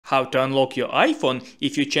How to unlock your iPhone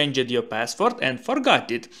if you changed your password and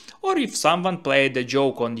forgot it, or if someone played a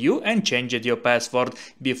joke on you and changed your password.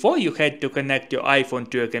 Before, you had to connect your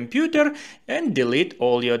iPhone to a computer and delete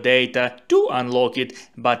all your data to unlock it,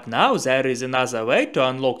 but now there is another way to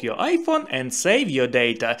unlock your iPhone and save your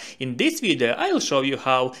data. In this video I'll show you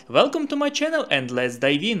how. Welcome to my channel and let's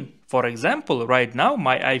dive in. For example, right now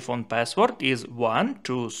my iPhone password is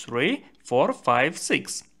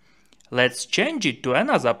 123456. Let's change it to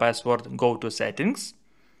another password. Go to Settings,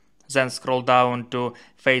 then scroll down to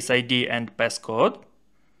Face ID and Passcode.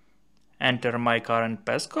 Enter my current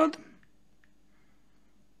passcode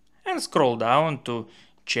and scroll down to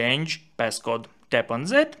Change Passcode. Tap on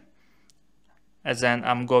that, and then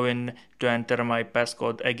I'm going to enter my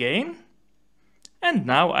passcode again. And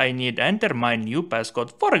now I need to enter my new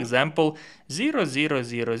passcode, for example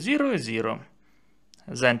 00000.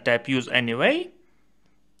 Then tap Use Anyway.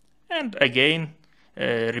 And again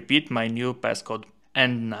repeat my new passcode.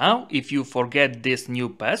 And now if you forget this new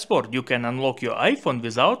password, you can unlock your iPhone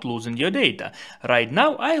without losing your data. Right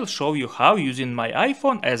now I'll show you how using my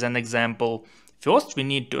iPhone as an example. First we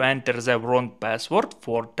need to enter the wrong password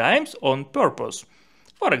 4 times on purpose.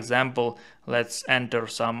 For example, let's enter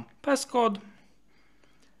some passcode.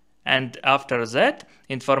 And after that,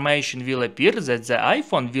 information will appear that the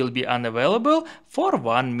iPhone will be unavailable for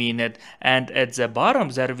 1 minute, and at the bottom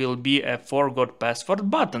there will be a Forgot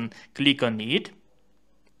Password button. Click on it.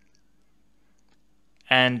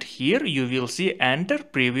 And here you will see Enter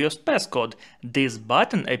Previous Passcode. This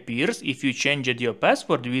button appears if you changed your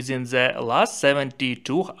password within the last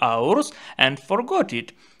 72 hours and forgot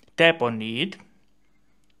it. Tap on it.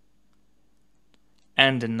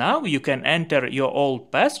 And now you can enter your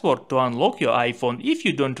old password to unlock your iPhone if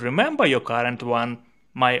you don't remember your current one.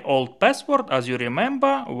 My old password, as you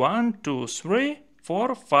remember,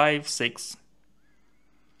 123456.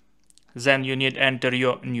 Then you need to enter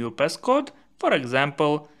your new passcode, for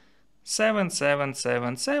example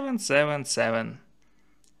 777777.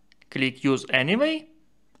 Click Use Anyway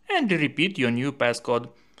and repeat your new passcode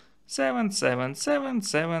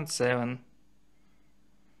 77777.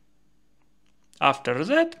 After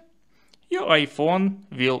that, your iPhone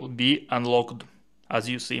will be unlocked, as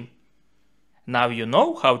you see. Now you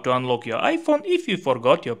know how to unlock your iPhone if you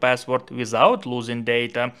forgot your password without losing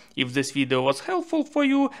data. If this video was helpful for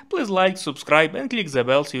you, please like, subscribe and click the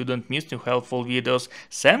bell so you don't miss new helpful videos.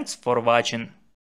 Thanks for watching.